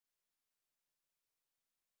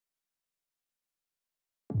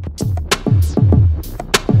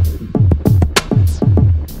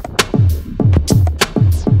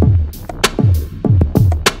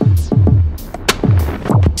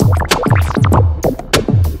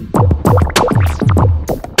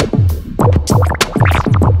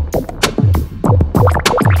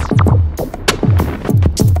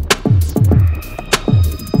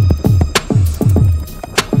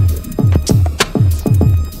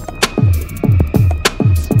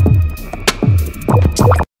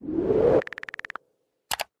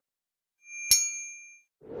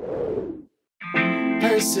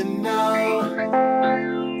personal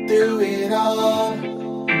through it all.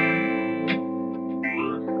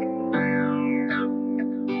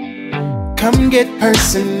 Come get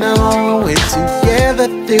personal, we're together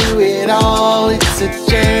through it all. It's a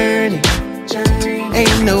journey,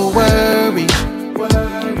 ain't no worry.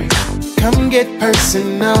 Come get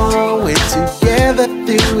personal, we're together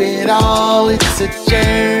through it all. It's a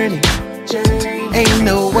journey, ain't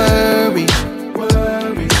no worry.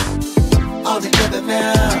 All together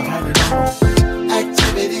now,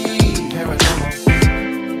 activity,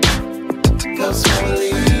 ghost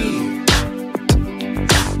family.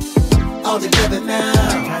 All together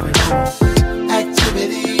now,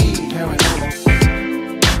 activity,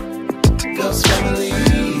 ghost family.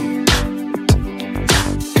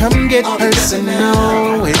 Come get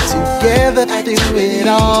personal, we're together through it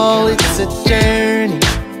all. It's a journey,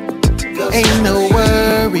 ain't no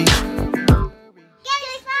worry.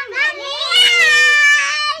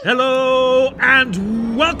 Hello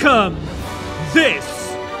and welcome. This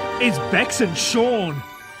is Bex and Sean,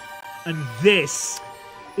 and this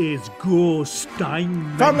is Ghost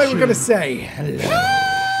Dimension. Family, we're going to say hello.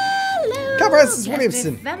 Francis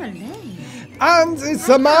Williamson. And it's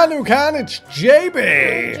the man who can, it's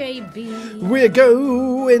JB. We're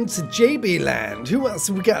going to JB land. Who else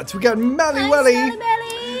have we got? We got Melly Welly.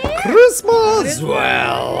 Christmas.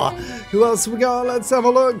 Well, who else have we got? Let's have a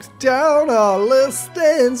look down our list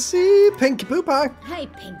and see. Pinky Poo Pie. Hey,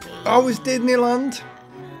 Pinky. Always Disneyland.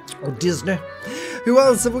 Or Disney. Who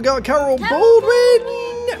else have we got? Carol Baldwin.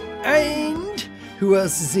 And who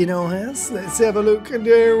else is in our house? Let's have a look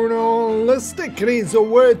down our list. It is a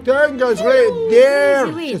word thing goes right there.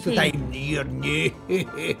 It's a thing near you.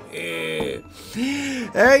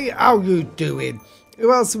 Hey, how you doing?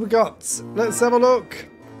 Who else have we got? Let's have a look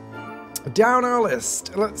down our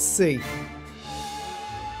list. Let's see.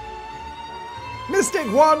 Mystic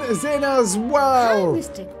One is in as well. Hi,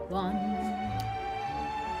 Mystic One.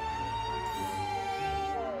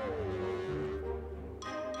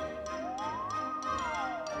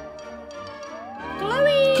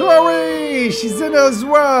 Chloe, she's in as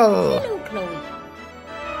well. Hello, Chloe.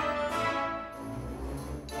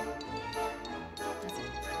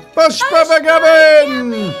 Bush Pepper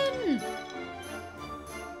Gavin.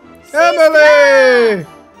 Emily.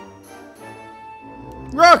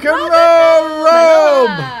 Rock and Roll Rob.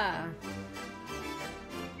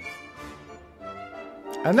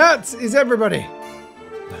 And that is everybody.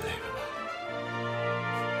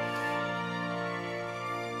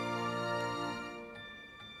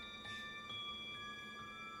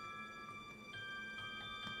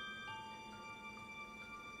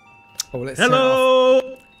 Oh,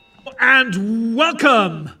 hello and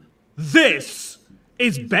welcome. This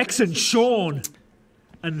is Bex and Sean,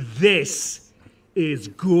 and this is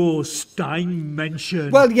Ghost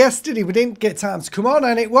Dimension. Well, yesterday we didn't get time to come on,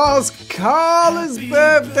 and it was Carla's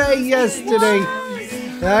birthday yesterday.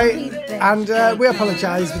 Right? And we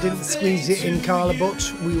apologise, we didn't squeeze it in, Carla,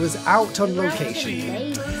 but we was out on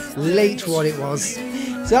location. Late what it was.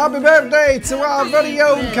 So happy birthday to our very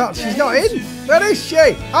own Carla. She's not in. Where is she?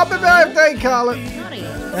 Happy birthday, Carla.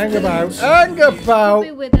 Hang about. Hang about.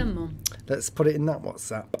 Let's put it in that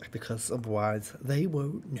WhatsApp because otherwise they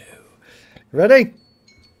won't know. Ready?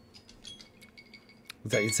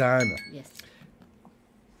 Is that your timer? Yes.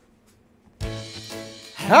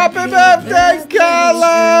 Happy birthday,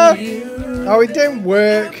 Carla! Oh, it didn't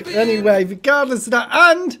work. Anyway, regardless of that,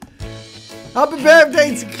 and happy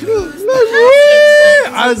birthday to Chloe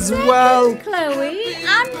as well. Chloe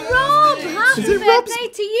and Rob. Happy birthday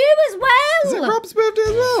to you as well. Is it Rob's birthday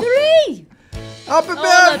as well? 3. Happy All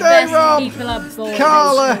birthday, the Rob. people are born.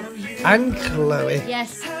 Carla and Chloe.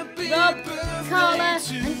 Yes, Rob, Carla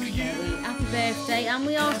and Chloe. Happy birthday. And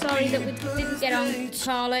we are sorry that we didn't get on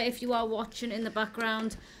Carla if you are watching in the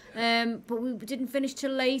background. But we didn't finish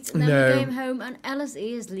till late, and then we came home and Ella's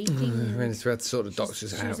ears leaking. We had to sort of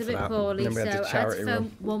doctors out She was a for bit that. poorly, And then we had so the I had charity to run.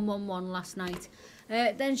 phone 111 last night.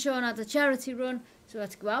 Then Sean had a charity run, so I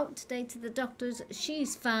had to go out today to the doctors.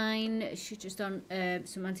 She's fine. She's just on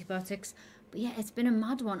some antibiotics. But yeah, it's been a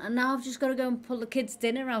mad one, and now I've just got to go and pull the kids'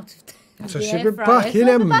 dinner out of So the she'll air be fryer. back in So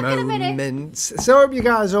a I'll be back in a minute. moment. So I hope you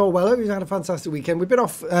guys are all well. I hope you had a fantastic weekend. We've been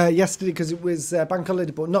off yesterday because it was bank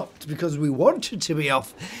holiday, but not because we wanted to be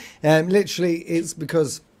off. Literally, it's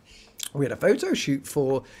because we had a photo shoot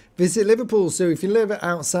for Visit Liverpool. So if you live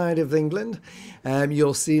outside of England,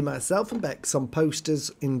 you'll see myself and Bex on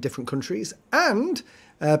posters in different countries. And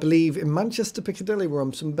I believe in Manchester Piccadilly. We're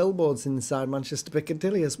on some billboards inside Manchester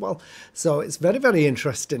Piccadilly as well. So it's very, very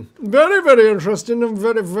interesting. Very, very interesting and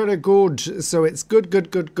very, very good. So it's good.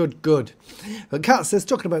 But Kat says,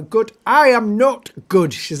 talking about good, I am not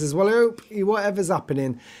good. She says, well, I hope whatever's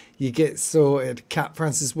happening, you get sorted. Kat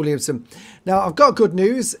Francis Williamson. Now, I've got good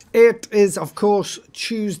news. It is, of course,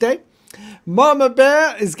 Tuesday. Mama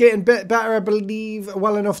Bear is getting a bit better, I believe,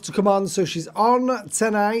 well enough to come on. So she's on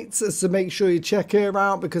tonight. So make sure you check her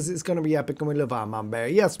out because it's going to be epic and we love our Mama Bear.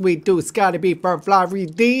 Yes, we do. Scotty B from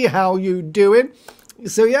Florida. How you doing?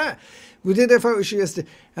 So, yeah, we did a photo shoot yesterday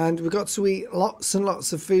and we got to eat lots and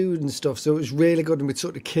lots of food and stuff. So it was really good. And we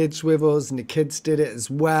took the kids with us and the kids did it as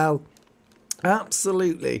well.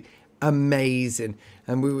 Absolutely amazing.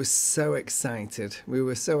 And we were so excited. We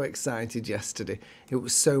were so excited yesterday. It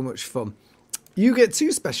was so much fun. You get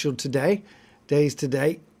 2 special days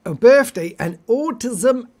today. A birthday and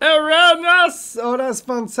autism awareness. Oh, that's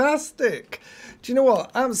fantastic. Do you know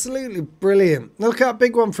what? Absolutely brilliant. Look at that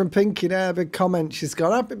big one from Pinky there. Big comment. She's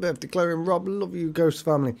got happy birthday, Chloe and Rob. Love you, Ghost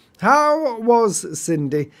family. How was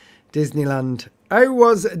Cindy Disneyland? How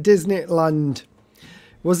was Disneyland?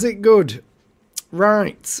 Was it good?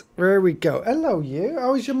 Right, there we go. Hello, you.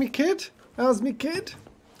 How's your me kid? How's me kid?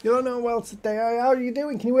 You don't know well today. How are you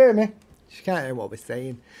doing? Can you hear me? She can't hear what we're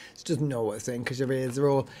saying. She doesn't know what we're saying because your ears are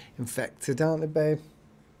all infected, aren't they, babe?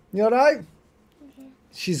 You all right? Mm-hmm.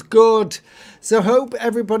 She's good. So hope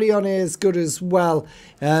everybody on here is good as well.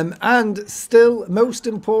 And still, most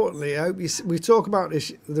importantly, I hope we talk about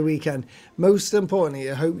this the weekend. Most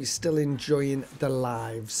importantly, I hope you're still enjoying the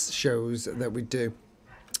live shows that we do.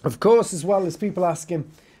 Of course, as well as people asking,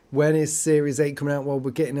 when is Series 8 coming out? Well, we're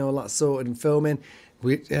getting all that sorted and filming.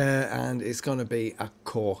 And it's going to be a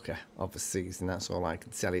corker of a season. That's all I can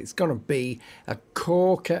tell you. It's going to be a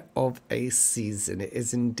corker of a season. It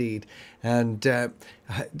is indeed. And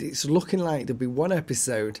it's looking like there'll be one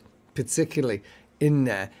episode, particularly in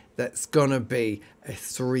there, that's going to be a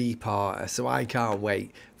 3-parter. So I can't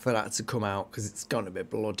wait for that to come out because it's going to be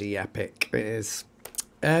bloody epic. It is.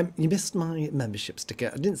 You missed my membership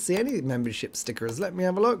sticker. I didn't see any membership stickers. Let me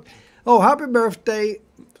have a look. Oh, happy birthday.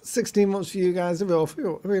 16 months for you guys. For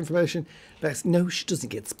your information. No, she doesn't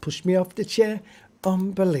get to push me off the chair.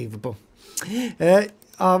 Unbelievable.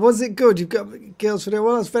 Was it good? You've got girls for it.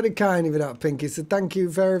 Well, that's very kind of you, that Pinky. So thank you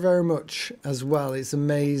very, very much as well. It's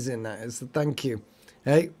amazing, that is. So thank you.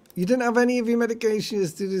 Hey, you didn't have any of your medication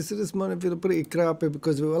yesterday, so this morning I feel pretty crappy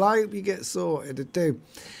because we were like, I hope you get sorted. I do.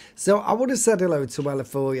 So I would have said hello to Ella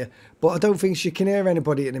for you, but I don't think she can hear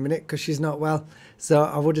anybody in a minute because she's not well. So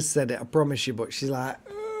I would have said it, I promise you, but she's like,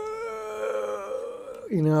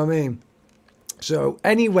 you know what I mean? So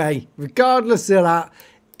anyway, regardless of that,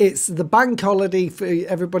 it's the bank holiday for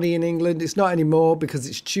everybody in England. It's not anymore because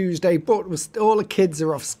it's Tuesday, but all the kids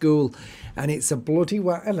are off school and it's a bloody,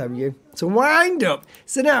 hello you, it's a wind up.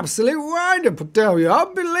 It's an absolute wind up, I tell you,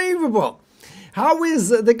 unbelievable. How is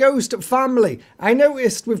the Ghost family? I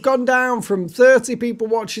noticed we've gone down from 30 people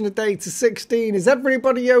watching a day to 16. Is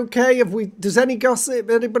everybody okay? Does any gossip?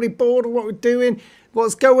 Anybody bored of what we're doing?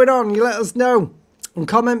 What's going on? You let us know and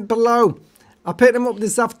comment below. I picked them up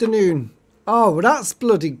this afternoon. Oh, well, that's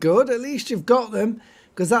bloody good. At least you've got them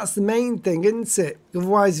because that's the main thing, isn't it?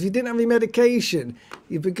 Otherwise, if you didn't have any medication,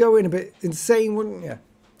 you'd be going a bit insane, wouldn't you?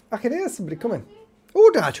 I can hear somebody coming. Oh,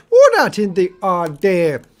 that in the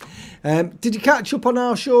dear. Did you catch up on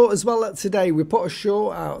our short as well today? We put a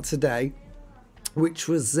short out today, which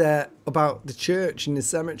was about the church and the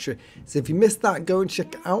cemetery. So if you missed that, go and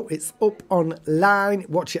check it out. It's up online.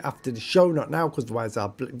 Watch it after the show, not now, because otherwise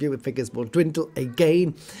our viewer figures will dwindle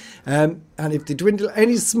again. And if they dwindle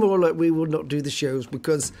any smaller, we will not do the shows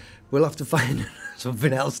because we'll have to find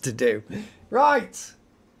something else to do. Right,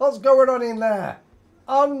 what's going on in there?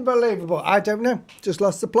 Unbelievable. I don't know. Just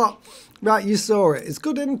lost the plot. Right, you saw it. It's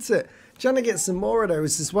good, isn't it? Trying to get some more of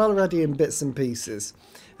those as well ready in bits and pieces.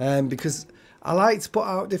 Because I like to put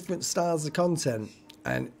out different styles of content.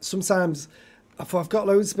 And sometimes I've got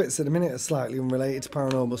loads of bits at the minute that's slightly unrelated to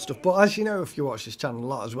paranormal stuff. But as you know, if you watch this channel a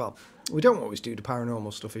lot as well, we don't always do the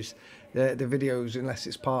paranormal stuff. It's the videos, unless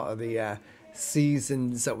it's part of the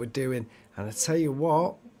seasons that we're doing. And I tell you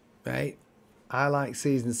what, right? I like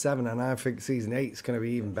season 7 and I think season 8 is going to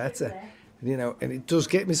be even better. You know, and it does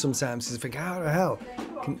get me sometimes to think, how the hell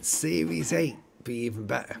can series 8 be even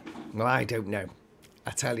better? Well, I don't know.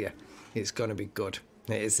 I tell you, it's going to be good.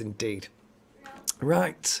 It is indeed.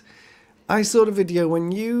 Right. I saw the video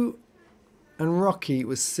when you and Rocky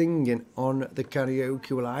was singing on the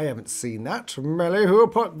karaoke. Well, I haven't seen that. Melly, who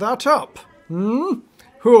put that up? Who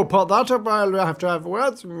put that up? I'll have to have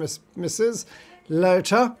words with Mrs.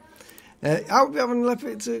 later. I'll be having left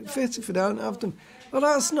it to fit if I don't have them. Well,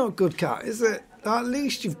 that's not good, Cat, is it? At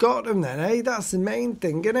least you've got them then, eh? That's the main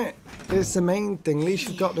thing, isn't it? It's the main thing. At least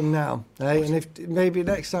you've got them now, eh? And if maybe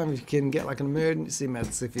next time you can get like an emergency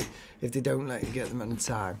meds if they don't let you get them in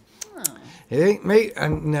time. Hey, mate,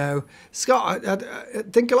 and no, Scott. I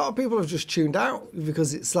think a lot of people have just tuned out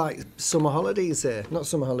because it's like summer holidays here. Not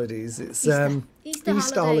summer holidays. It's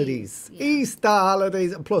Easter holidays. Yeah. Easter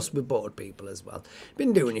holidays. And plus, we're bored people as well.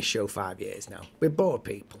 Been doing this show 5 years now. We're bored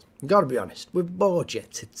people. Gotta be honest. We've bored you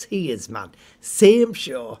to tears, man. Same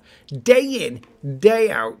show, day in, day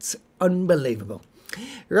out. Unbelievable.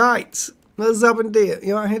 Right. What's happened here?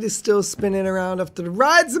 Your head is still spinning around after the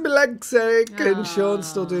rides of my legs ache, and Sean's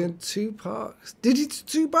still doing 2 parks. Did you do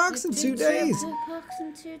 2 parks in 2 days? 2 parks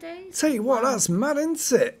in 2 days? Tell you what, that's mad,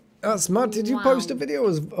 isn't it? That's mad. Did you post a video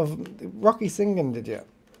of Rocky singing, did you?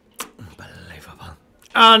 Unbelievable.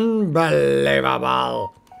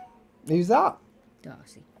 Unbelievable. Who's that?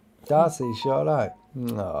 Darcy. Darcy, sure right.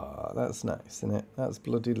 Oh, that's nice, isn't it? That's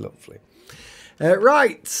bloody lovely.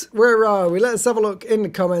 Right, where are we? Let's have a look in the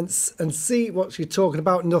comments and see what you're talking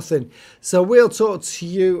about. Nothing. So we'll talk to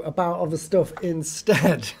you about other stuff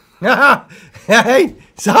instead. Hey,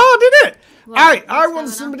 it's hard, isn't it? Well, I want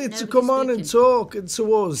somebody to come on and talk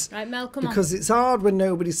to us. Right, Mel, come on. Because it's hard when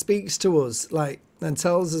nobody speaks to us, like, and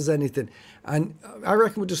tells us anything. And I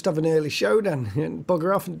reckon we'll just have an early show then and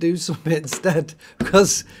bugger off and do something instead.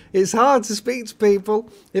 Because it's hard to speak to people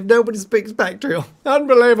if nobody speaks back to you.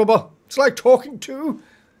 Unbelievable. It's like talking to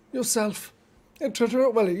yourself.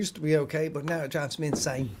 Well, it used to be okay, but now it drives me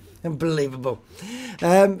insane. Unbelievable.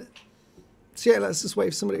 So yeah, let's just wait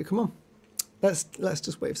for somebody to come on. Let's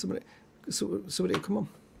just wait for somebody to come on.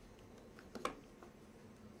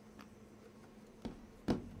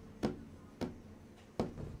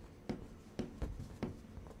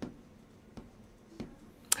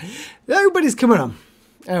 Nobody's coming on.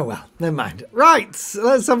 Oh well, never mind. Right,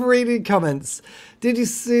 let's have a reading comments. Did you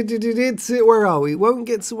see? Where are we? Won't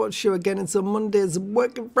get to watch show again until Mondays and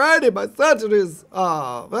working Friday by Saturdays.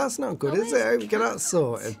 Ah, well, that's not good, is it? I hope you get that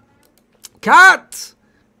sorted. Cat!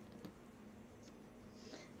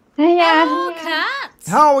 Hiya. Oh, Cat.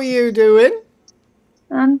 How are you doing?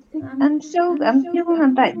 I'm feeling a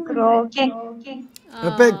bit groggy.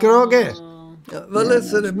 A bit groggy. Well,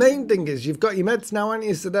 listen, the main thing is you've got your meds now, haven't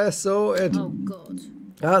you? So they're sorted. Oh, good.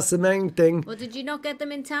 That's the main thing. Well, did you not get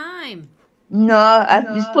them in time? No, I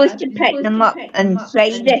was supposed to pick them up on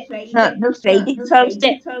Friday. No, Friday,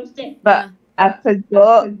 Thursday. But I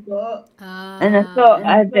forgot. And I thought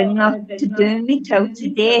I had enough to do me till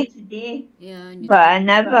today. Yeah. And But I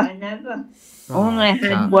never. Only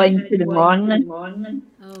had one for the morning.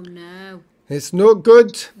 Oh, no. It's no good.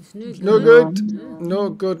 It's No good. No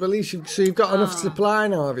good. But at least you've got enough supply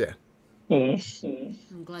now, have you? Yes.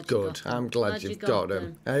 I'm glad you Good. got them. I'm glad you've got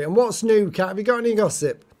them. Hey, and what's new, Kat? Have you got any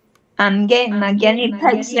gossip? I'm getting my guinea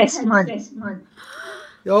pigs this month.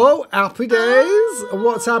 Oh, happy days. And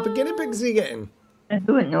what type of guinea pigs are you getting? I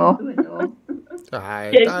don't know.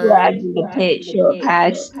 Aye, Just what the pet shop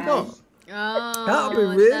has. Oh, Oh, that'll be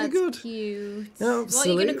really that's good. Cute. Yeah, What are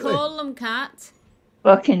you going to absolutely. call them, Cat?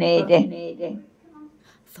 Fucking Eddie.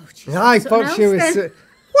 I thought she was.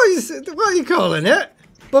 What are you calling it?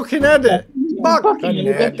 Bucking Eddie. Bucking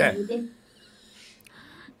Eddie.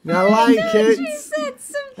 I like it. She said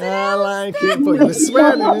something I else. like it. But you were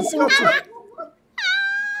swearing in Scottish.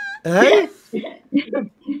 Hey?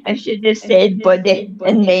 I should have said buddy,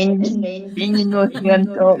 and then you know who I'm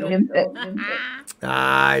talking about.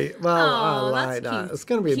 Aye. Well, I Oh, like that's that. cute. It's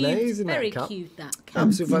going to be Cute. amazing, Very that cat. cute, that cat.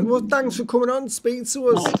 Absolutely fine. Well, thanks for coming on. Speak to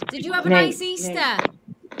us. Did you have a Right. nice Easter?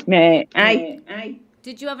 Aye.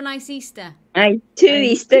 Did you have a nice Easter? 2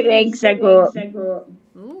 Easter eggs I got.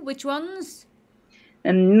 Ooh, which ones?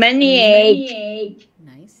 A mini egg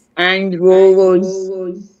Nice. and Rolos.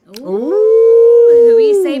 Ooh. Ooh. Who are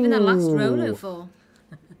you saving the last Rolo for?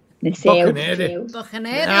 Myself. Bucking Eddie.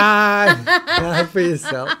 Buccaneer. Aye, for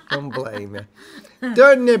yourself. Don't blame you.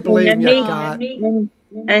 Don't you blame your cat.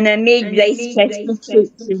 And I made rice Christmas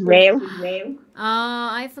soups as well. Oh,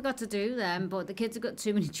 I forgot to do them, but the kids have got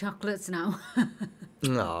too many chocolates now.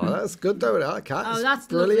 No, that's good though, that cat. Oh, It's that's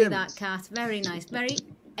brilliant. lovely, that cat. Very nice. Very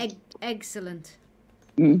excellent.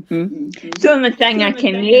 It's the only thing I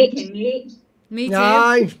can make. Me too.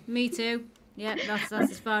 Aye. Me too. Yeah, that's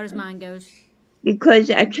as far as mine goes. Because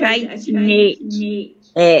I tried to make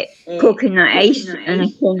coconut ice and I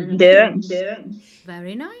couldn't do it.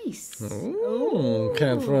 Very nice. Ooh,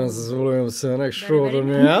 Cat Francis Williamson, Very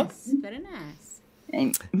extraordinary. nice. Very nice.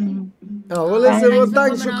 Oh, well, listen, well, Thanks for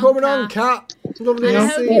thanks for coming coming on, on, Cat. Lovely And I to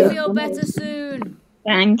hope see you you. feel better soon.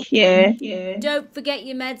 Thank you. Don't forget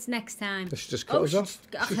your meds next time. She just cut us off.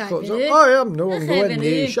 She okay, cut us off. Vinny. I am no, I'm Okay, going Vinny.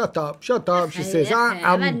 there. Shut up, shut up. She says, Okay,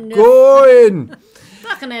 I I've am had enough. going.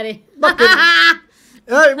 Fucking Eddie.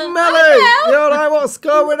 Hey, Melly, you all right? What's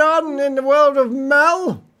going on in the world of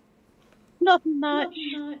Mel? Nothing much.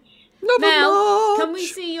 Nothing Mel, much. can we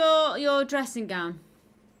see your dressing gown?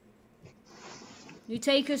 You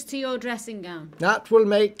take us to your dressing gown. That will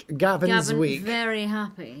make Gavin's Gavin week. very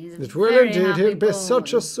happy. He's a It will very indeed. happy He'll be boy.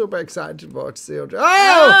 such a super excited boy to see you. Oh!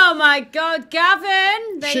 Oh my God,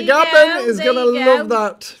 Gavin! There you Gavin go. is there going to you go. love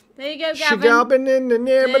that. There you go, She Gavin. Gavin in the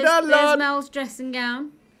name of the There's Lord. Mel's dressing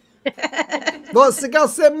gown. What's the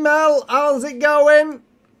gossip, Mel? How's it going?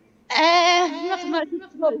 Nothing much.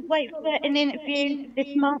 Wait for an interview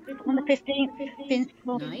this month on the 15th.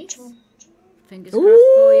 Nice. Fingers crossed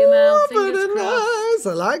for you, Mel. Fingers very crossed. nice.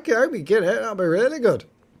 I like it. I hope you get it. That'll be really good.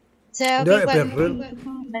 So I'll No, be it'll be working real- with the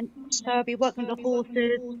department. So I'll be working with the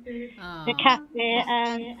horses, Oh, the cafe,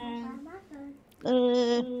 and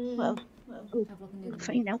well,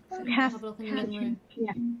 you know, calf. have a look in the living room.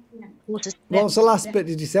 Yeah, horses. What was the last bit?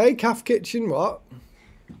 Did you say calf kitchen? What?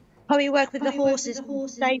 Probably work with the horses,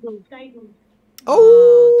 stable.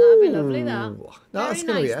 Oh, that'd be lovely, that. That's Very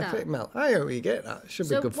going to be nice, that. epic, Mel. I hope you get that. Should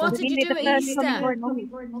So be good what fun. did you Be do the at first Easter?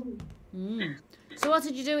 one. So what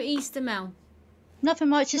did you do at Easter, Mel? Nothing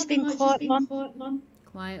much. Just been quiet one.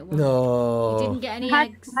 Quiet one. No. You didn't get any I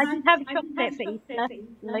eggs. didn't have a chocolate for Easter.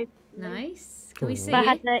 No. Nice. Can we see But I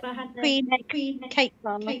had it? the cream egg cake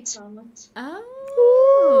omelette.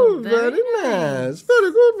 Oh, Ooh, very nice.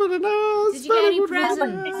 Very good, very nice. Did you get very any good, very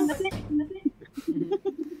presents? nice.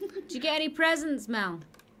 Did you get any presents, Mel?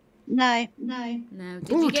 No. No. Did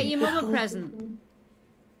you get your mum a present?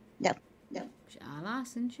 No. I'll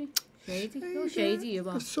ask, isn't she? Shady. You're shady, you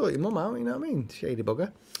I are. saw your mum out, you know what I mean? Shady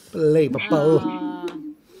bugger. Believable. Ah,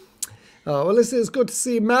 Oh, well, listen, it's good to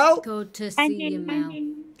see Mel. good to see you, Mel.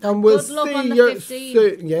 And we'll Good luck see on the you 15th.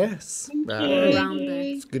 soon. Yes. Right. Around it.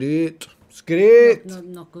 It's great. It's great. No,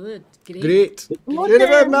 not good. Great. Great. See you in a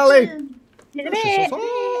bit, Melly. In a bit.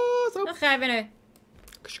 Okay, Vinny.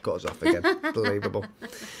 She got us off again. Believable.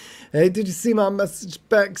 Hey, did you see my message,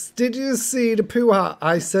 Bex? Did you see the poo hat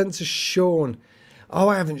I sent to Sean? Oh,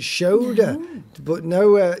 I haven't showed her. But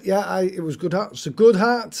no, it was good hat. It's a good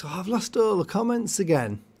hat. Oh, I've lost all the comments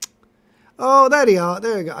again. Oh, there they are.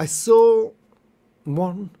 There you go. I saw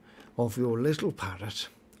one of your little parrot.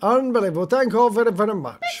 Unbelievable. Thank you all very, very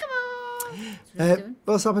much.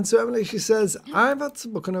 What's happened to Emily? She says, I've had to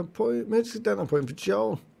book an appointment, dental appointment for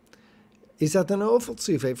Joel. He's had an awful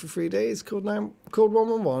toothache for 3 days, called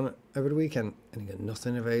 111 over the weekend, and he got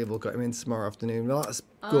nothing available. Got him in tomorrow afternoon. Well, that's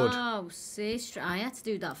good. Oh, sis, I had to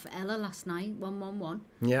do that for Ella last night, 111.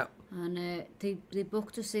 Yeah. And they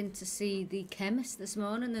booked us in to see the chemist this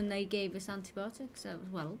morning, and they gave us antibiotics. So it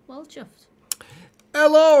was well chuffed.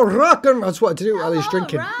 Hello, rock and that's what to do while he's Hello,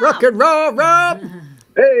 drinking. Rob. Rock and roll, Rob.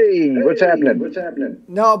 Hey, what's happening?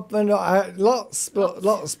 No, lots, but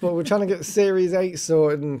we're trying to get Series 8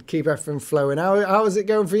 sorted and keep everything flowing. How is it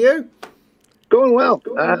going for you? Going well.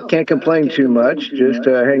 I can't complain too much. Just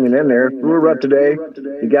hanging in there. We were up today.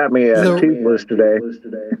 You got me toothless today.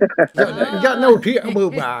 You got no teeth.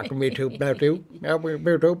 Me too, no too.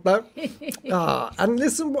 And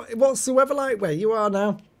listen, what's the weather like where you are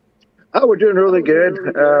now? Oh, we're doing really good.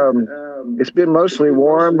 It's been mostly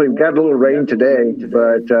warm. We've got a little rain today,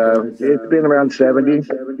 but it's been around 70.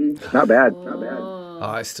 Not bad.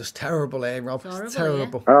 Oh, it's just terrible, eh, Rob? It's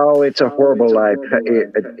Horrible, terrible. Oh, it's a horrible life.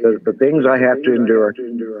 The things I have to endure.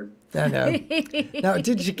 I know. Now,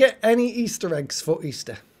 did you get any Easter eggs for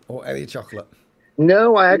Easter or any chocolate?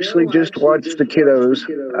 No, I actually just watched the kiddos.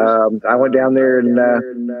 I went down there and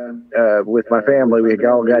with my family. We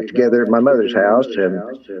all got together at my mother's house and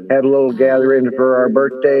had a little gathering for our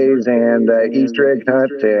birthdays and Easter egg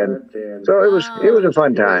hunt, and so it was a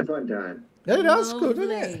fun time. Yeah, that's good, isn't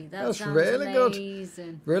Lovely. it? That That's sounds really good.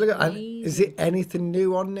 amazing. Really good. And Amazing. is it anything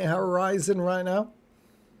new on the horizon right now?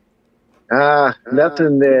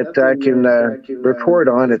 Nothing that I can report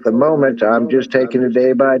on at the moment. I'm just taking it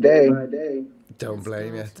day by day. Don't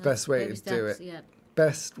blame you. It's the best way Baby to do it. steps, yeah.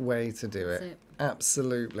 Best way to do That's it. it.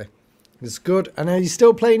 Absolutely. It's good. And are you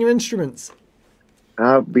still playing your instruments?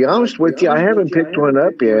 I'll be honest with you, I haven't picked one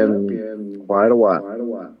up in quite a while.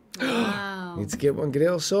 Wow. Need to get one, get it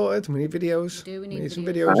all sorted. We need videos. We need some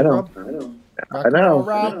videos. videos, I know. Rob. Rock and roll,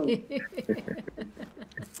 Rob.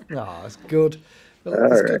 Oh, it's good.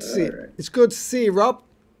 Well, it's good to see you. It's good to see you, Rob.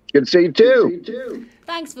 Good to see you too.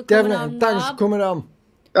 Thanks for coming Definitely. on, Thanks Rob. for coming on.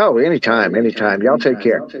 Oh, anytime. Y'all take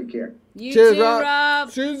care. You Cheers, too, Rob.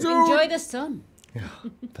 Rob. See you soon. Enjoy the sun.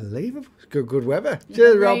 Believable. Good weather.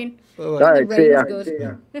 Cheers, Rob. Rain. All right, The see ya.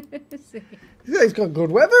 rain's good. He's got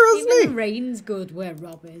good weather, hasn't Even he? the rain's good where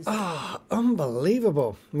Rob is.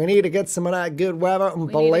 Unbelievable. We need to get some of that good weather. to go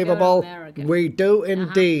to Unbelievable. America. We do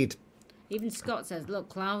indeed. Even Scott says, look,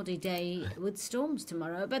 cloudy day with storms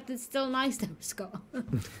tomorrow. But it's still nice though, Scott.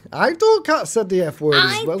 I thought Kat said the F word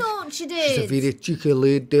I as well. thought she She's a did. very cheeky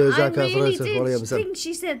lady. I really did think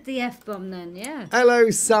she said the F-bomb then, yeah. Hello,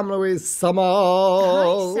 Sam Louise Summers.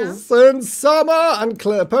 Hi, And Summer and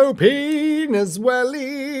Claire Popine as well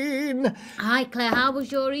in. Hi, Claire. How was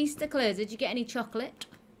your Easter, Claire? Did you get any chocolate?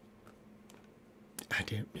 I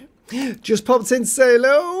don't know. Just popped in to say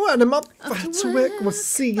hello and I'm up Off to work. We'll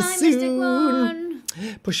see you Bye, Mystic soon. One.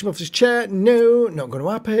 Push him off his chair. No, not going to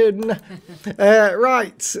happen.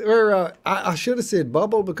 Right. I should have said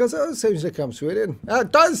Bubble because it sounds like I'm Sweden.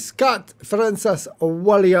 Does Cat Francis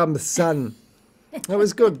Williamson. That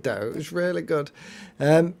was good though. It was really good.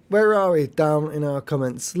 Where are we? Down in our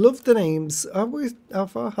comments. Love the names. Are we? How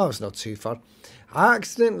far? Oh, it's not too far. I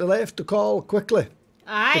accidentally left the call quickly.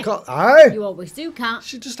 Aye. Aye. You always do, Kat.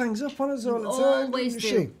 She just hangs up on us all the time. Always doesn't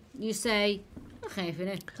do. she? You say, okay,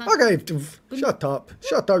 finish. Okay, shut up.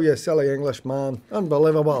 Shut up, you silly English man.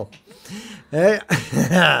 Unbelievable.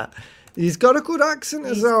 He's got a good accent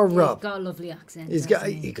as well, Rob. He's got a lovely accent.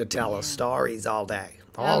 He could tell us stories all day.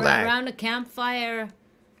 All day. Around a campfire,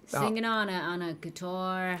 singing on a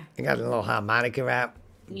guitar. He got a little harmonica out.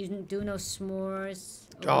 You do no s'mores.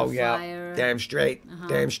 Oh, over yeah. fire. Damn straight.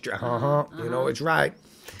 Damn straight. You know it's right.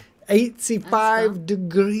 85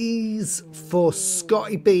 degrees for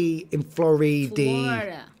Scotty B in Florida.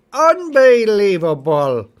 Florida.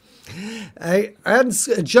 Unbelievable. And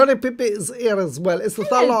Johnny Pippi is here as well. It's the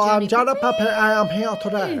fellow. I'm Johnny Pippi. I am here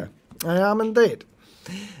today. I am indeed.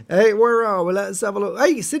 Hey, where are we? Let's have a look.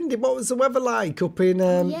 Hey, Cindy, what was the weather like up in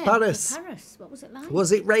Paris? Paris. What was it like?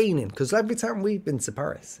 Was it raining? Because every time we've been to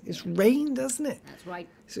Paris, it's rained, hasn't it? That's right.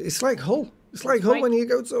 It's like Hull. It's like Hull right. when you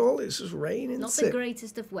go to Hull. It's just raining. Not the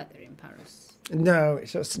greatest of weather in Paris. No,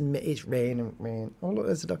 it's raining, rain. Oh, look,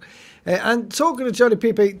 there's a dog. And talking to Johnny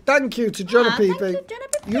PP, thank you to Johnny PP. Thank you, Johnny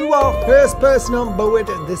PP. You are first person on board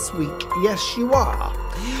this week. Yes, you are.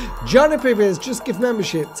 Johnny PP has just given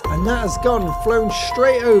memberships, and that has gone and flown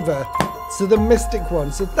straight over to the Mystic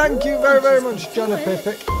One. So thank you very, very much, Johnny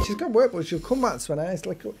PP. She's got work, but she'll come back to a nice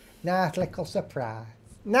little surprise.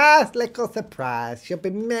 Nice little surprise. She'll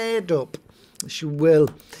be made up. She will.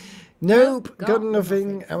 Nope, got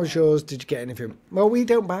nothing. How was yours? Did you get anything? Well, we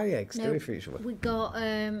don't buy eggs, do we, for each other? We got,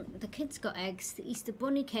 the kids got eggs. The Easter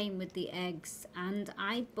Bunny came with the eggs, and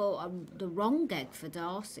I bought the wrong egg for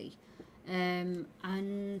Darcy. And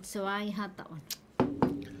so I had that one.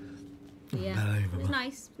 Yeah, it was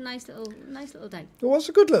nice. Nice little day. It was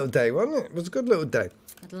a good little day, wasn't it? It was a good little day.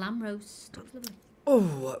 Had lamb roast. It was lovely.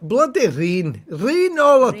 Oh, bloody rain. Rain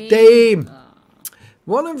all the time.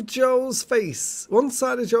 One side of Joel's face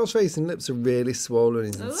and lips are really swollen.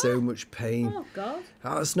 He's in so much pain. Oh, God.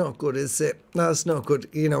 That's not good, is it? That's not good.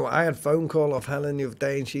 You know, I had a phone call off Helen the other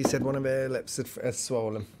day and she said one of her lips had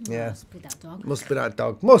swollen. Yeah. Must be that dog. Must be that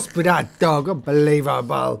dog. Must be that dog.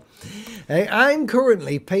 Unbelievable. I'm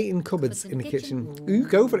currently painting cupboards in the kitchen. Ooh,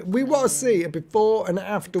 go for it. We want to see it before and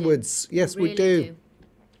afterwards. Yes, we do.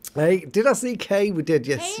 Hey, did I see Kay? We did,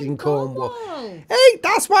 yes, in Cornwall. Hey,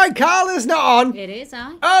 that's why Carla's not on. It is,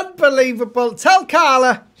 aye. Unbelievable. Tell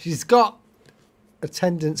Carla she's got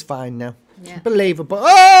attendance fine now. Yeah. Unbelievable.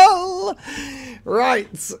 Oh!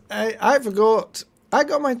 Right. I forgot. I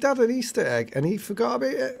got my dad an Easter egg and he forgot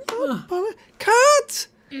about it. Oh, Cat!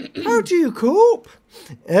 How do you cope?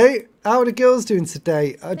 Hey, how are the girls doing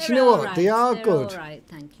today? Do you know what? Right. They are They're good. all right,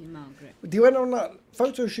 thank you, Margaret. They went on that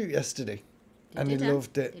photo shoot yesterday. And did, they huh?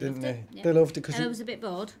 loved it, didn't they? Yeah. They loved it because Ella was a bit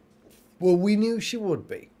bored. well, we knew she would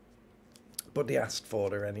be, but they asked for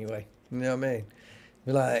her anyway. You know what I mean?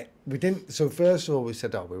 We're like, we didn't. So first of all, we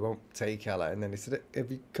said, "Oh, we won't take Ella," and then they said,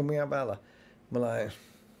 "Can we have Ella?" We're like,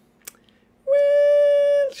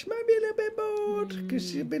 "Well, she might be a little bit bored because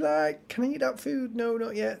she'd be like, can I eat that food? No,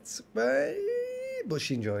 not yet." But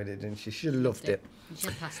she enjoyed it, didn't she? She loved it. And she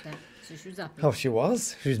had pasta, so she was happy. Oh, she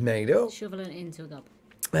was. She was made up. Shoveling it into a gob.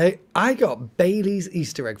 Hey, I got Bailey's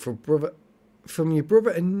Easter egg from your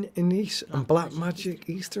brother and niece and Black Magic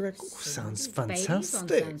Easter egg. Oh, sounds Bailey's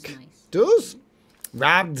fantastic. one sounds nice. Does?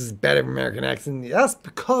 Rob does better American accent. That's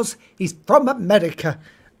because he's from America.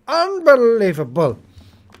 Unbelievable.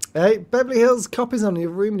 Hey, Beverly Hills copies on your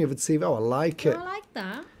room. You would see. Oh, I like it. I like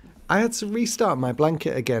that. I had to restart my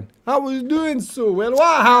blanket again. I was doing so well.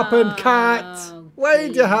 What happened, Cat? Why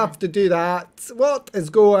did you have to do that? What is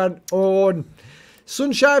going on?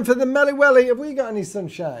 Sunshine for the Melly Welly. Have we got any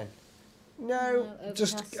sunshine? No, No,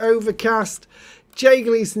 just overcast. Jay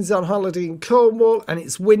Gleason's on holiday in Cornwall and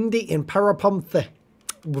it's windy in Paraponte.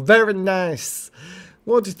 Very nice.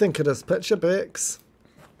 What do you think of this picture, Bix?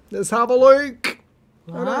 Let's have a look.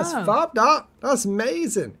 Oh, that's fab, that. That's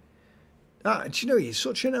amazing. Do you know, you're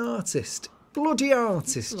such an artist. Bloody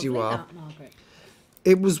artist you are. That, Margaret.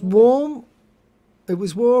 It was warm. It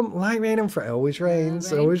was warm. Like rain and fret. Always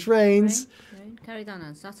rains. Always rains. Rain. Carried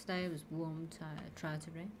on Saturday. It was warm. Tried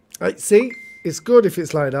to rain. Right, see? It's good if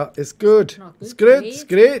it's like that. It's good. Not good. It's good. It's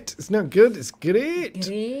great. It's not good. It's great.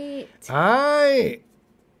 Great. Aye.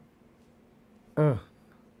 Oh,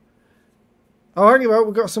 anyway,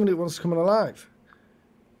 we've got somebody that wants to come on alive.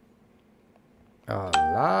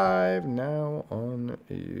 Live now on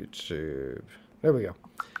YouTube. There we go.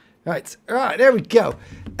 Right, there we go.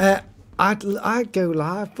 I'd go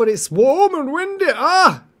live, but it's warm and windy.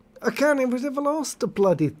 I can't even ever lost a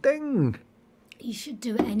bloody thing. You should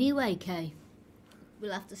do it anyway, Kay.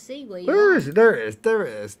 We'll have to see where you There are. is. There it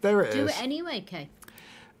is. Do it anyway, Kay.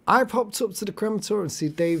 I popped up to the crematorium to see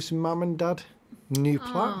Dave's mum and dad. New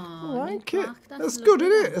plaque. I like it. plaque. That's That's good, lovely,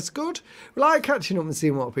 isn't it? That's good. We like catching up and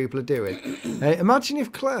seeing what people are doing. Imagine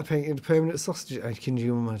if Claire painted a permanent sausage. Can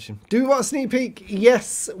you imagine? Do we want a sneak peek?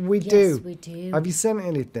 Yes, we do. Yes, we do. Have you sent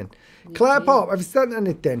anything? Claire Pop, have you sent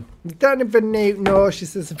anything? You don't even know. No, she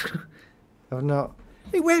says, I've not.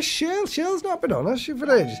 Hey, where's Cheryl? Cheryl's not been on, has she,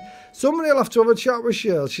 for ages? Somebody will have to have a chat with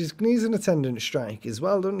Cheryl. She needs an attendance strike as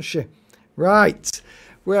well, doesn't she? Right.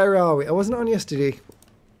 Where are we? I wasn't on yesterday.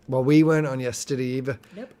 Well, we weren't on yesterday either.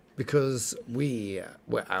 Nope. Because we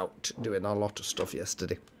were out doing a lot of stuff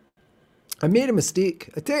yesterday. I made a mistake.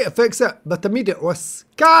 I take it, fix it, but I made it worse.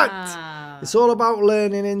 Can't. It's all about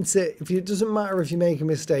learning, isn't it? It doesn't matter if you make a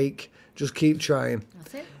mistake, just keep trying.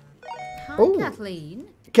 That's it. Hi, Oh. Kathleen.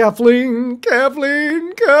 Kathleen.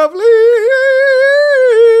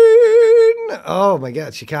 Oh my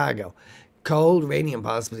God, Chicago. Cold, rainy, and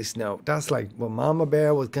possibly snow. That's like what Mama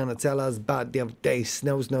Bear was going to tell us about the other day.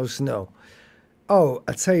 Snow, snow, snow. Oh,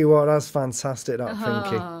 I tell you what, that's fantastic, that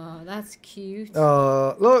Pinky. Oh, that's cute.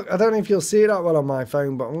 Look, I don't know if you'll see that well on my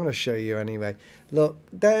phone, but I'm going to show you anyway. Look,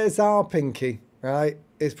 there's our Pinky, right?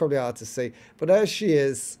 It's probably hard to see. But there she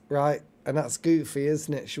is, right? And that's Goofy,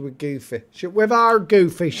 isn't it? She was Goofy. With our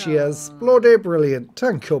Goofy, she is. Bloody brilliant.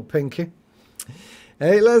 Thank you, Pinky.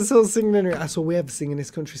 Hey, let's all sing. That's all we ever sing in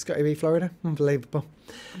this country, Scotty B, Florida. Unbelievable.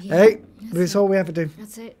 Yeah, Hey, but it's all we ever do.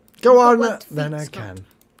 That's it. Go You've got on, wet then feet, I Scott. can.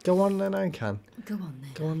 Go on, then I can. Go on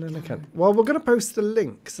then. Go on, then I can. Well, we're going to post the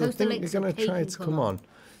links. I Post the think links you're going so to try people to can come come on.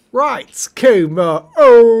 Right, Kuma.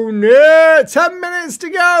 Oh, no. 10 minutes to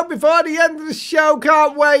go before the end of the show.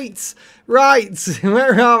 Can't wait. Right,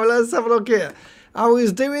 where are we? Let's have a look here. I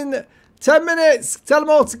was doing 10 minutes. Tell them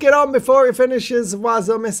all to get on before it finishes, otherwise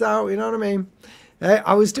they'll miss out. You know what I mean?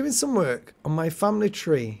 I was doing some work on my family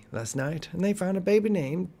tree last night, and they found a baby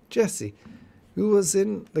named Jesse, who was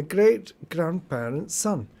in the great-grandparent's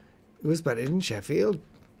son, who was buried in Sheffield.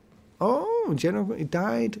 Oh, he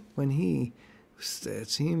died when he was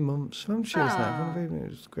 13 months. I'm sure it's not one of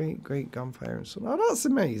his great-grandparents' son. Oh, that's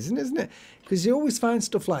amazing, isn't it? Because you always find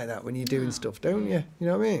stuff like that when you're doing stuff, don't you? You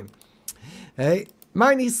know what I mean? Hey,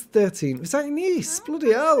 my niece is 13. Was that your niece?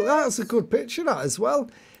 Bloody hell, that's a good picture, that, as well.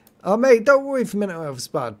 Oh, mate, don't worry if mental health's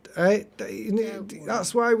bad. Right?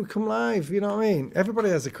 That's why we come live, you know what I mean? Everybody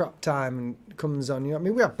has a crap time and comes on. You know what I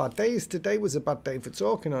mean? We have bad days. Today was a bad day for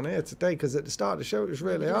talking on here today because at the start of the show it was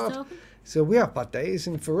really hard. So we have bad days,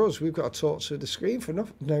 and for us, we've got to talk through the screen for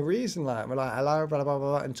no reason. Like, we're like, hello, blah, blah,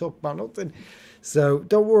 blah, blah, and talk about nothing. So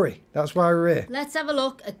don't worry. That's why we're here. Let's have a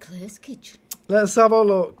look at Claire's kitchen. Let's have a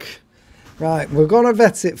look. Right, we're going to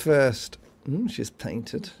vet it first. She's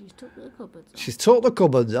painted. She's took the cupboards off. She's took the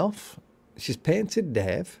cupboards off. She's painted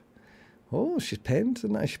Dave. Oh, she's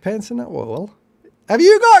painting that. She's painting that wall. Have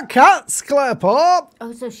you got cats, Claire Pop?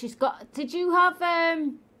 Oh, so she's got... Did you have...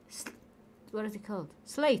 what is it called?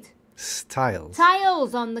 Slate? Tiles.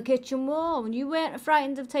 Tiles on the kitchen wall. And you weren't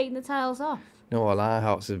frightened of taking the tiles off? No, well, our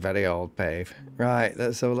house is very old, babe. Right,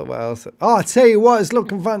 let's have a look what else. Oh, I tell you what, it's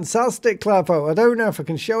looking fantastic, Claire Pop. I don't know if I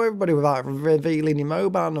can show everybody without revealing your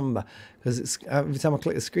mobile number. Because it's every time I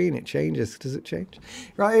click the screen, it changes. Does it change?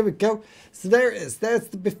 Right, here we go. So there it is. There's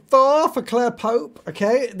the before for Claire Pope.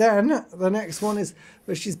 Okay, then the next one is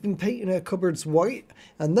where she's been painting her cupboards white.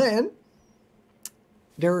 And then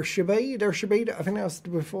there's Shabade. I think that was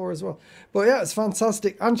before as well. But yeah, it's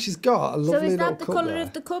fantastic. And she's got a lovely So is little that the cup colour there.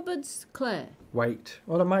 of the cupboards, Claire? White.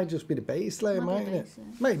 Well, it might just be the base layer, Might be mightn't the it? base layer.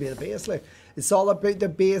 Might be the base layer. It's all about the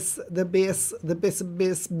base.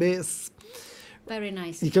 Very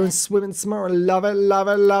nice. You're going swimming tomorrow. Love it, love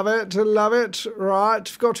it, love it, love it. Right.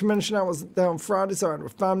 Forgot to mention I was there on Friday, so I had a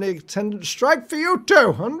family attendance strike for you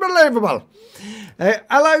too. Unbelievable.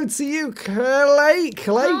 Hello to you, Clay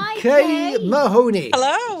Hi, K. Kay. Mahoney.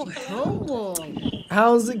 Hello. Oh.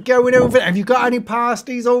 How's it going over there? Have you got any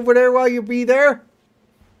pasties over there while you be there?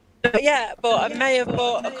 Yeah, but I may have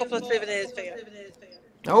bought a couple of souvenirs for you.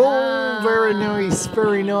 Oh, very nice,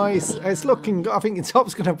 very nice. It's looking good. I think your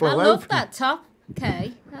top's going to blow I love open. that top.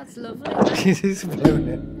 Okay, that's lovely. It is blowing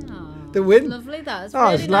it. Oh, The wind. lovely that. It's Oh,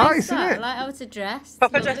 really it's nice, that. isn't it? I like how it's dressed.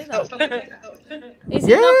 Proper Lovely dressed that. up. Is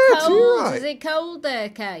Yeah, it not it's cold? alright. Is it cold there,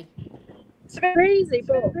 Kay? It's a bit breezy,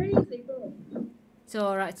 but It's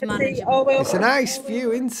alright, it's see, manageable. oh, well, It's a nice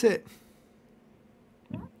view, isn't it?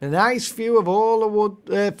 A nice view of all the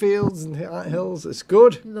wood fields and hills. It's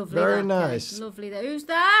good. Lovely Very that, Kay. nice. Lovely that. Who's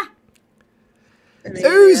there?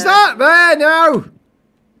 Who's that there now?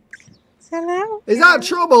 hello. Is that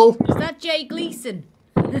Trouble? Is that Jay Gleason?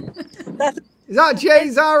 Is that Jay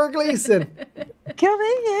Zara Gleason? Come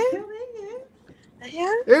in, yeah.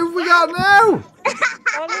 Yeah. Who have we got now?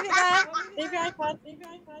 Oh, leave it there. Leave your iPad.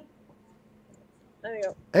 There we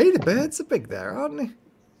go. Hey, the birds are big there, aren't they?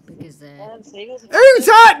 Because Who's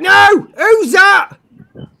that now? Who's that?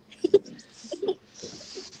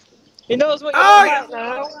 He knows what you're Oh,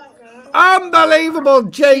 about now. unbelievable,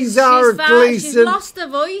 Jay Zara she's Gleason. lost her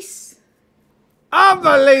voice. She's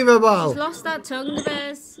Unbelievable. lost that tongue of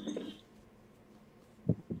hers.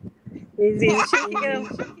 Easy, cheeky girl.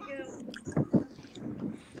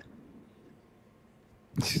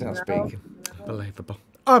 She's not speaking. Unbelievable.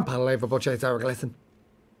 Unbelievable, Jay Zara Gleason.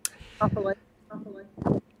 Properly.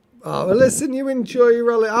 Oh, well, listen, you enjoy your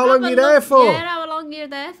rally. How long Have are a you there look- for? Yeah, how long you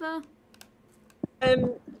there for?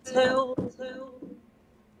 Till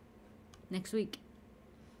Next week.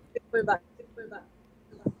 we're back.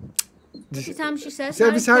 Every time she says So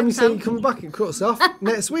every that, time you it's say you out. come back, it cuts off.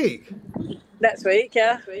 Next week. Next week,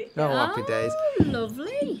 yeah. Oh, happy days. Oh,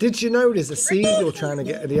 lovely. Did you know there's a seagull trying to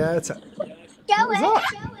get the air time? What's that?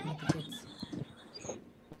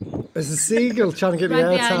 There's a seagull trying to get the Right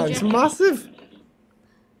air behind time. you. It's massive.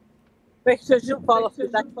 Make sure she don't fall off the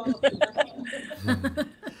deck.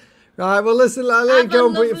 Right, well, listen, I'll let you Have go a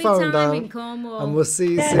and put your lovely phone time in down. Cornwall. And we'll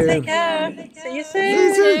see you Yeah, soon. take care. See you See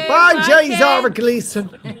you soon. soon. Bye, Bye, Jay Ken. Zara Gleason.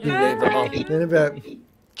 Unbelievable. In a bit.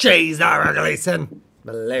 Jay Zara Gleason.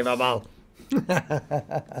 Believable. Like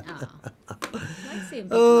seeing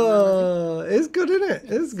people on Oh, it's good, isn't it?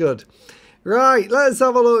 It's good. Right, let's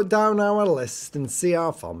have a look down our list and see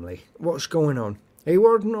our family. What's going on? Hey, we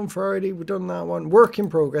working on Friday. We've done that one. Work in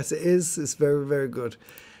progress. It is. It's very, very good.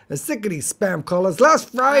 And sick of these spam callers. Last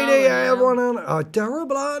Friday, Oh, I had yeah. one on. Oh,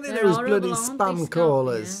 terrible, aren't they? They're Those horrible, bloody aren't they, spam Scott?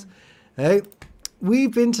 callers. Hey,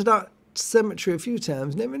 we've been to that cemetery a few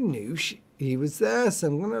times. Never knew he was there. So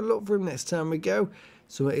I'm going to look for him next time we go.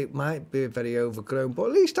 So it might be very overgrown, but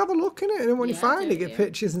at least have a look in it. And then when you Yeah, find do, it, get yeah.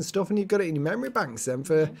 pictures and stuff, and you've got it in your memory banks then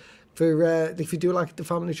for if you do like the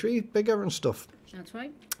family tree bigger and stuff. That's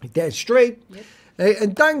right. Dead straight. Yep. Hey,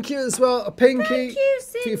 and thank you as well, Pinky, Thank you,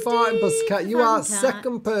 for your Cindy, farting pussycat. You are Fantastic.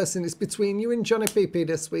 second person. It's between you and Johnny PP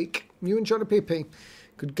this week. You and Johnny PP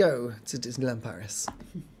could go to Disneyland Paris.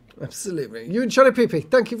 Absolutely. You and Johnny PP,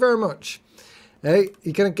 thank you very much. Hey,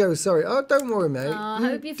 you're going to go, sorry. Oh, don't worry, mate. Oh, I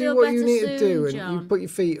hope you do feel what you better need to do soon, and you John. put your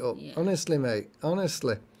feet up. Yeah. Honestly, mate.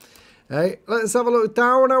 Honestly. Hey, let's have a look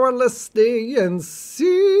down our listing and see.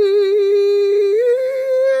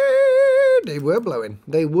 They were blowing.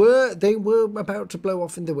 They were about to blow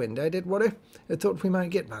off in the wind. I did worry. I thought we might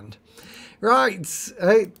get banned. Right.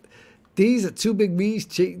 Hey, these are two big bees.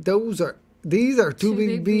 These are two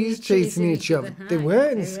big bees chasing each other. They were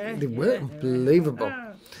unbelievable.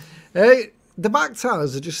 Hey, the back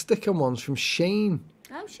tires are just stick-on ones from Shane.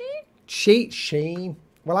 Oh, she? Shane.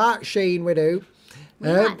 Well, like Shane we do. We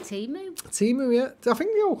like Timu. Timu, yeah. I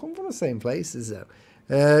think they all come from the same places, though.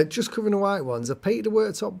 Just covering the white ones. I painted the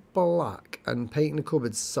worktop black and painting the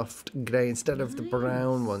cupboards soft grey instead of the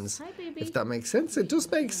brown ones. Hi, baby. If that makes sense. It does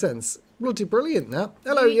make sense. Bloody brilliant, that.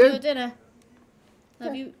 Hello, You eaten you. your dinner?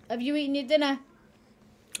 Have you eaten your dinner?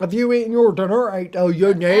 Have you eaten your dinner? I tell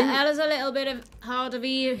you now. Ella's a little bit of hard of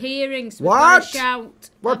hearing, so we've What? got to shout.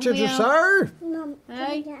 What did haven't you we, say? Mum, can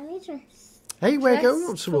Hey. you get me dressed? Hey, we're Dress going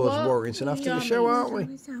up for towards what? Warrington after the show, aren't we?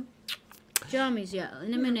 Jammies, yeah,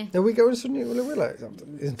 in a minute. Are we going to New Willows after?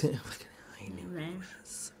 Isn't it?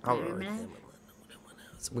 All right.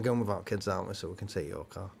 We're going with our kids, aren't we? So we can take your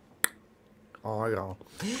car. Oh,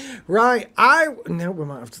 yeah. Right. No, we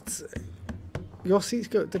might have to. Your seats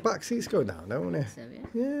go. The back seats go down, don't they? So,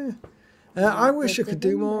 yeah. Yeah. I wish I could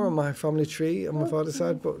do more on my family tree on my father's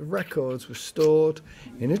side, but the records were stored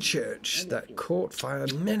in a church that caught fire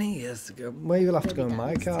many years ago. Well, you'll have to go in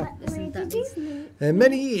my car.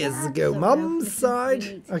 Many years ago, Mum's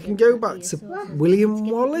side, I can go back to William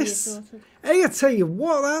Wallace. Hey, I tell you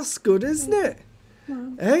what, that's good, isn't it?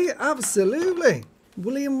 Hey, absolutely.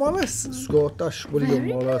 William Wallace, Scottish William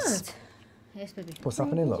Wallace. Good. Yes, baby. What's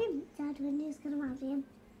happening, look? Dad, when he was going to marry him.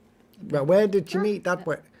 Right, where did you meet Dad?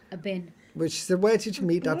 A bin. Which she said, where did you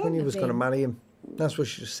meet Dad when you was going to marry him? That's what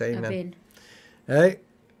she was saying A then. bin.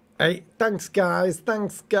 Hey, thanks guys.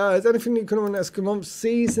 Anything you can on next month?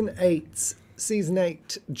 Season 8,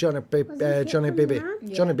 Johnny Bibby,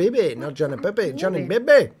 not Johnny Bibby,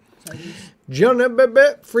 Johnny Bibby,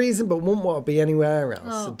 freezing, but won't want to be anywhere else.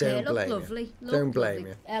 Oh, So okay. don't blame Lovely. you. Look Don't blame lovely.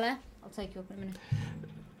 you. Ella, I'll take you up in a minute.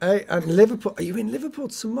 Hey, and Liverpool, are you in Liverpool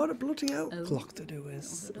tomorrow? Bloody hell. Lock the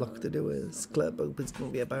doors. Club opens going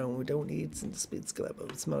to be about, we don't need some speeds club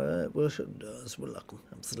opens tomorrow. We'll shut the doors, we'll lock them,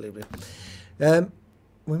 absolutely.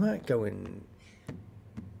 We might go in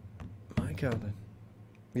my garden.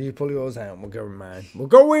 You pull yours out and we'll go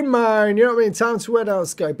in mine. You know what I mean? Time to head out,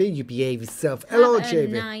 Sky B. You behave yourself. Hello, Have a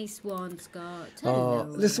JB. nice one, Scott.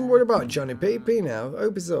 Listen, what about Johnny PP now?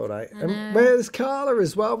 Hope he's alright. And where's Carla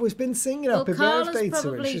as well? We've been singing happy birthday to her.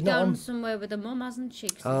 Probably She's not gone on. somewhere with her mum, hasn't she?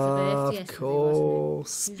 'Cause it's her Of birthday yesterday,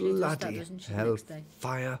 course, wasn't it? Usually does that, bloody doesn't she, next day?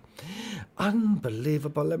 hellfire.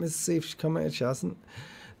 Unbelievable. Let me see if she commented. She hasn't.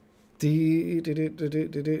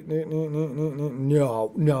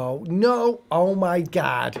 No. Oh my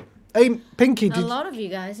God. Hey, Pinky, A lot of you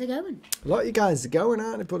guys are going. a lot of you guys are going,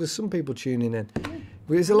 aren't they? But there's some people tuning in.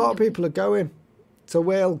 There's a lot of people are going. So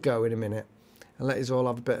we'll go in a minute and let us all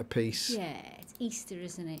have a bit of peace. Yeah, it's Easter,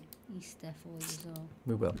 isn't it? Easter for you all.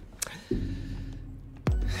 We will.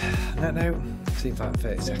 Now, see if I have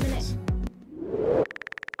 30 seconds.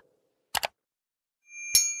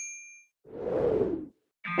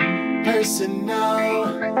 Personal,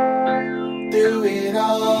 do it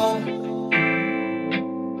all.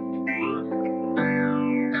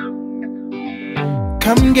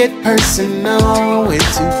 Come get personal, we're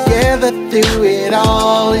together through it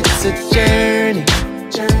all. It's a journey,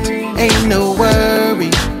 ain't no worry.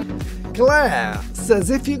 Claire says,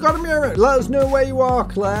 if you got to be around, let us know where you are,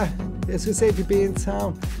 Claire. It's to say if you be in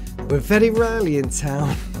town. We're very rarely in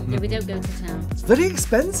town. Yeah, we don't go to town. It's very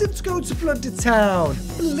expensive to go to bloody town.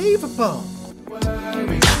 Unbelievable.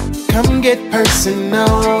 Come get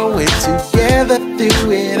personal, we're together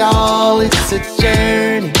through it all. It's a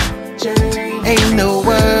journey, ain't no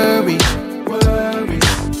worry.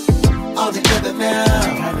 All together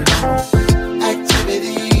now,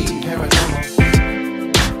 activity,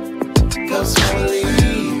 go slowly.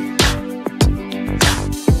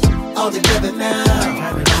 All together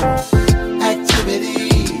now,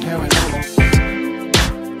 activity,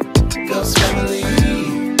 go slowly.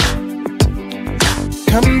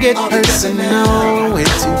 Come get personal, we're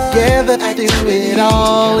together through it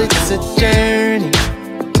all. It's a journey,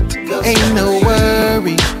 ain't no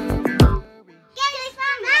worry.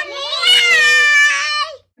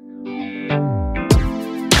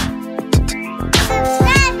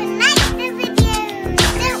 Subscribe and like the videos.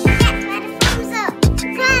 Don't forget to add a thumbs up.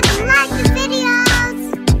 Subscribe and like the videos.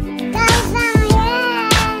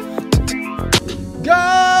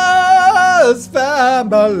 Girls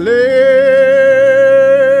family.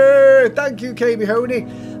 Thank you, KB Honey.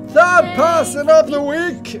 Third person of the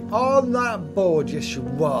week on that board. Yes, you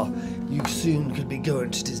are. You soon could be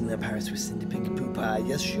going to Disneyland Paris with Cindy Pinky Poo Pie.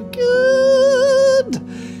 Yes, you could.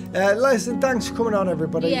 Listen, thanks for coming on,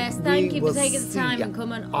 everybody. Yes, thank We you for will taking the see time ya and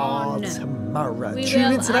coming on. tomorrow. We Tune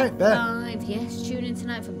will in tonight, at Bear. 5. Yes, tune in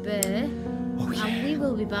tonight for Bear. Oh, yeah. And we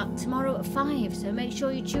will be back tomorrow at 5. So make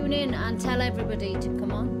sure you tune in and tell everybody to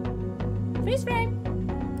come on. Freeze frame.